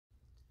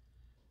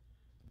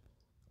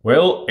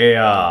Well,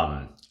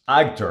 a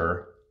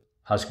actor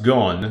has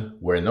gone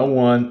where no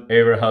one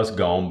ever has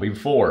gone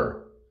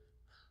before.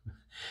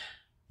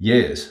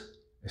 Yes,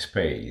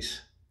 space.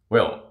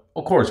 Well,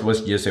 of course, it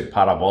was just a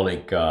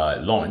parabolic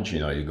launch.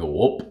 You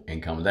go up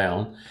and come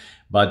down.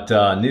 But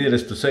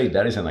needless to say,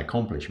 that is an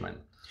accomplishment,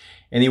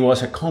 and it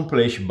was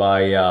accomplished by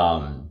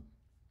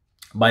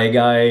a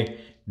guy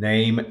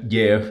named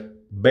Jeff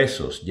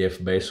Bezos. Jeff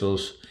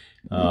Bezos,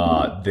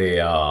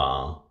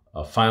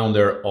 the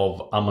founder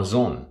of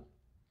Amazon.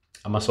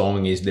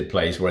 Amazon is the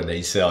place where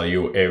they sell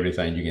you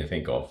everything you can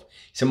think of.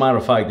 As a matter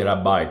of fact, that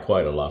I buy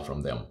quite a lot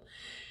from them.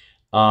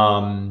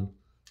 Um,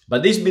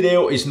 but this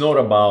video is not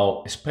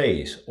about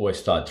space or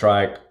Star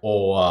Trek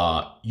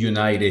or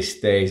United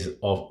States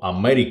of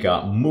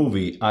America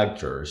movie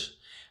actors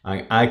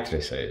and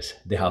actresses.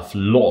 They have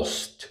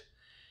lost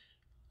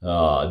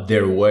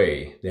their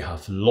way. They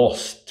have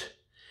lost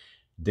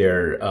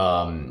their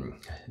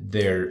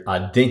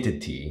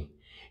identity,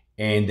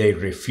 and they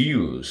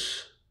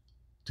refuse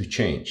to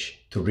change,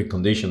 to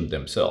recondition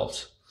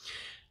themselves.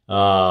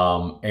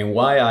 And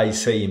why I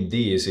say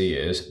this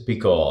is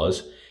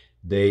because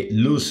they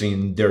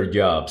losing their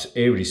jobs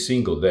every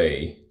single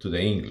day to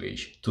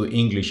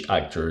English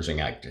actors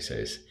and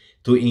actresses,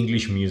 to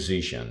English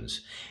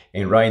musicians.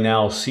 And right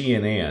now,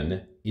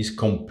 CNN is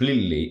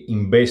completely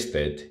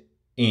invested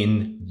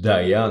in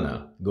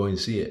Diana. Go and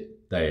see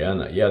it.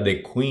 Diana, yeah,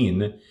 the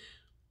queen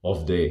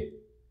of the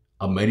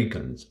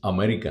Americans.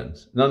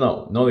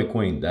 No, not the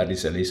queen, that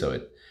is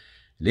Elizabeth.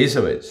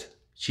 Elizabeth,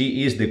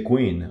 she is the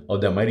queen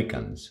of the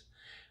Americans.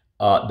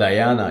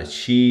 Diana,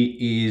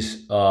 she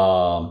is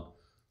the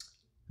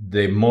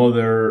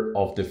mother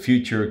of the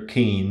future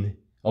king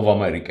of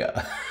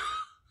America.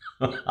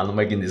 I'm not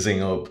making this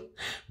thing up.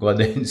 Go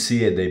ahead and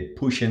see it. They're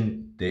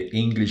pushing the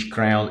English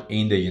crown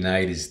in the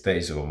United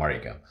States of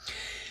America.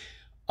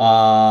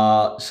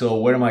 So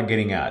where am I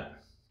getting at?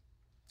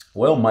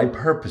 Well, my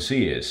purpose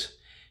is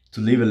to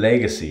leave a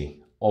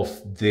legacy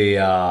of the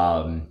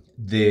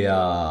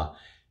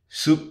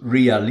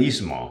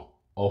surrealism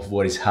of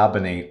what is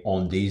happening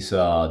on these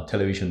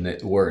television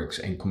networks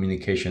and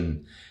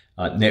communication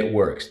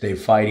networks. They're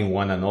fighting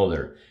one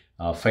another.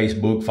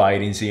 Facebook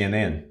fighting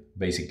CNN.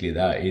 Basically,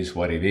 that is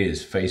what it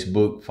is.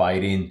 Facebook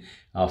fighting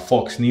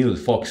Fox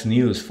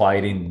News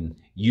fighting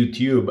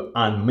YouTube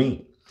and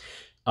me.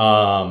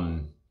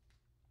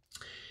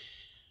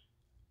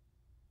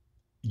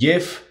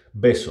 Jeff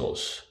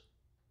Bezos.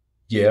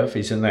 Jeff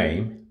is a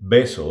name.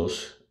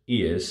 Bezos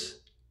is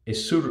a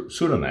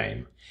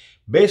pseudonym.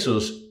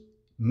 Bezos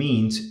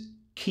means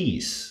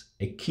kiss,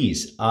 a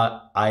kiss.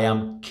 I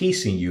am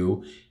kissing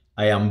you.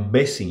 I am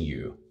besting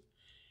you.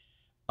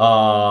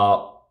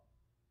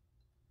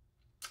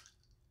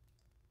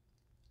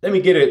 Let me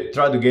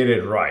try to get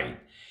it right.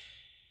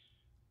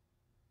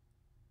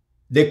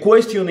 The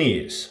question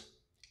is,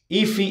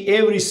 if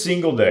every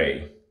single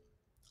day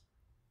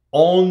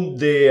on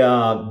the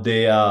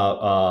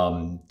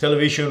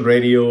television,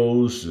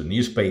 radios,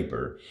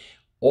 newspaper,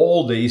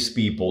 all these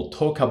people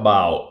talk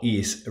about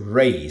is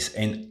race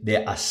and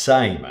the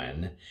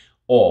assignment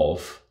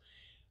of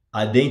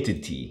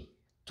identity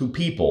to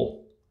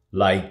people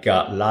like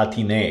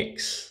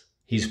Latinx,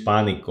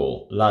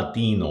 Hispanico,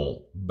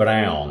 Latino,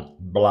 brown,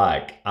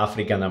 black,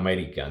 African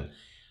American,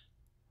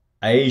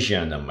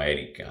 Asian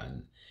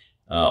American,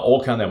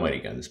 all kind of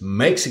Americans,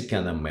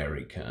 Mexican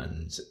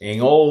Americans,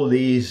 and all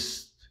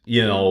these,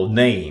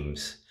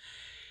 names,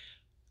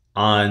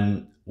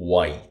 and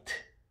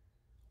white.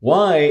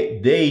 Why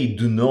they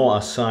do not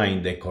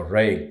assign the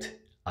correct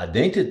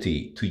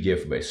identity to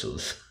Jeff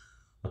Bezos?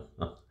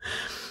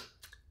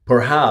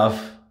 Perhaps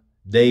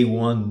they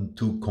want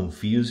to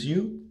confuse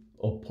you,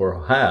 or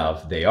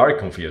perhaps they are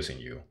confusing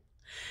you.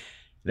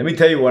 Let me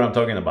tell you what I'm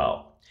talking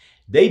about.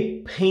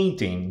 They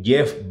painting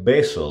Jeff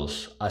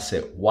Bezos as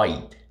a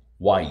white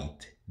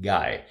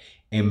guy,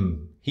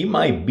 and he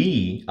might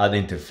be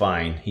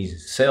identifying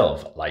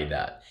himself like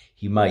that.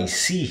 He might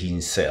see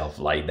himself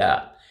like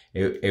that,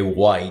 a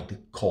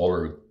white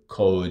collar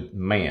code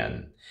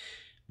man.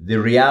 The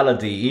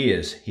reality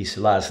is his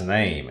last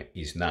name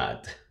is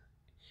not.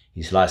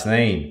 His last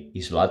name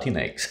is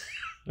Latinx.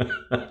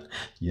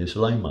 Just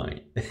like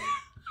mine.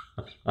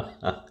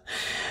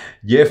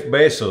 Jeff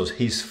Bezos,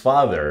 his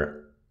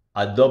father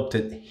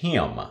adopted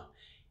him.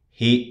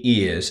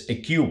 He is a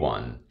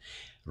Cuban.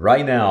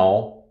 Right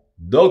now,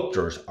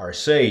 doctors are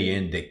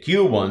saying the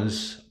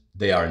Cubans,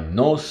 they are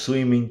not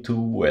swimming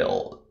too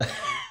well.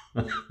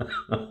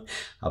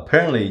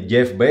 Apparently,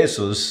 Jeff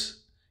Bezos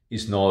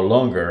is no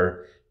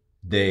longer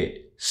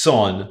the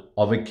son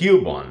of a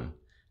Cuban.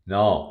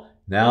 No,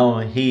 now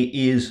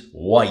he is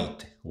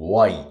white.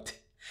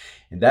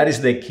 And that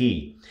is the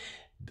key.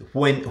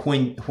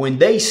 When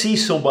they see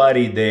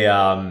somebody, they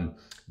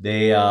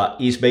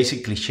is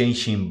basically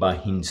changing by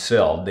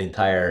himself the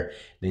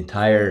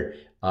entire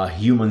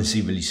human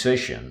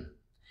civilization,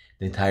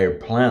 the entire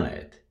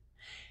planet,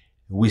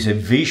 with a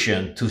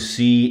vision to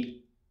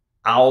see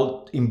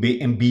out and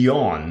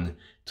beyond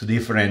to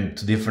different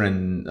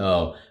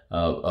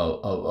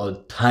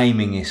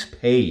timing and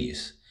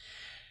space.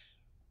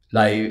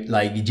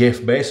 like Jeff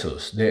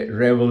Bezos, they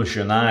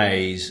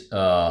revolutionize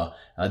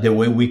the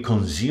way we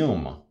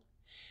consume.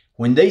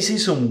 When they see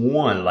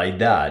someone like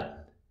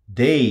that,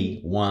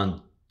 they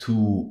want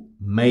to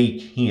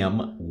make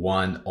him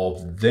one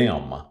of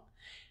them.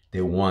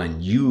 They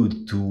want you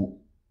to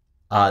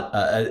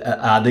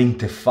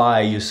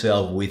identify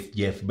yourself with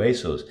Jeff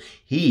Bezos.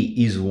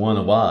 He is one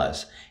of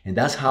us, and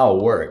that's how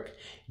it works.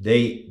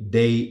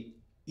 They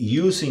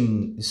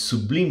using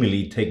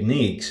subliminally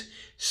techniques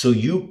so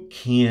you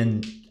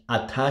can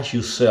attach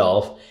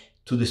yourself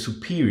to the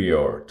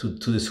superior, to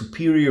the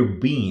superior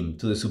being,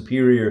 to the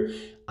superior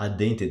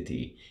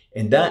identity.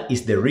 And that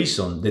is the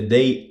reason that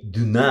they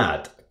do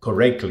not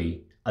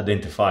correctly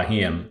identify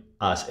him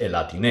as a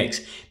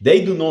Latinx.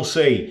 They do not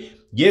say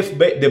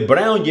the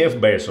brown Jeff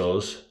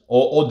Bezos,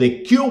 or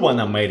the Cuban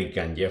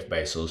American Jeff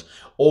Bezos,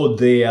 or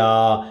the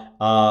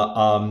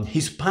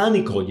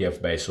Hispanic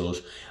Jeff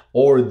Bezos,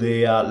 or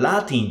the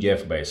Latin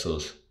Jeff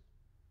Bezos.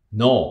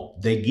 No,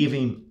 they give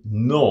him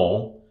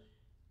no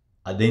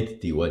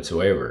identity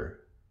whatsoever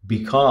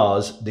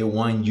because they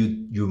want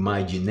your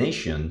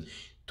imagination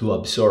to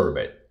absorb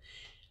it.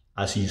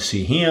 As you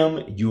see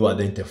him, you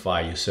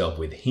identify yourself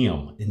with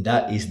him. And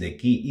that is the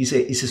key.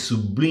 It's a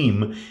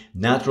sublime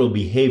natural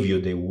behavior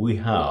that we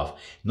have.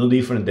 No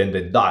different than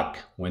the duck.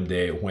 When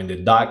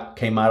the duck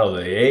came out of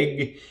the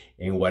egg,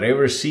 and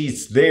whatever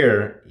sits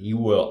there, he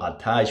will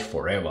attach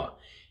forever.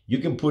 You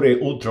can put a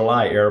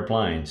ultralight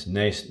airplanes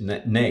next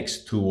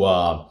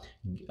to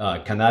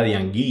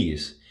Canadian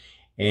geese.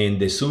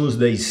 And as soon as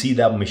they see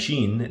that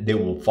machine, they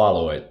will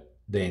follow it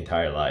the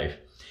entire life.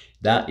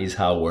 That is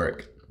how it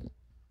works.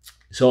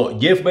 So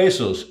Jeff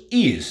Bezos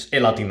is a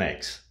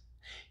Latinx.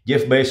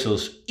 Jeff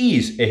Bezos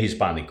is a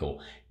Hispanico.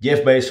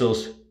 Jeff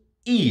Bezos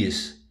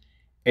is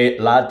a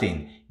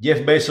Latin. Jeff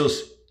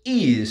Bezos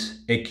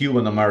is a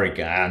Cuban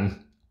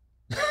American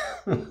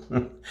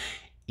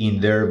in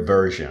their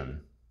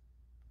version.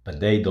 But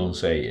they don't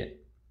say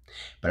it.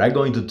 But I'm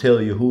going to tell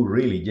you who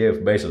really Jeff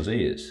Bezos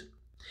is.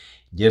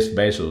 Jeff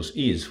Bezos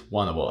is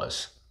one of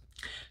us.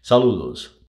 Saludos.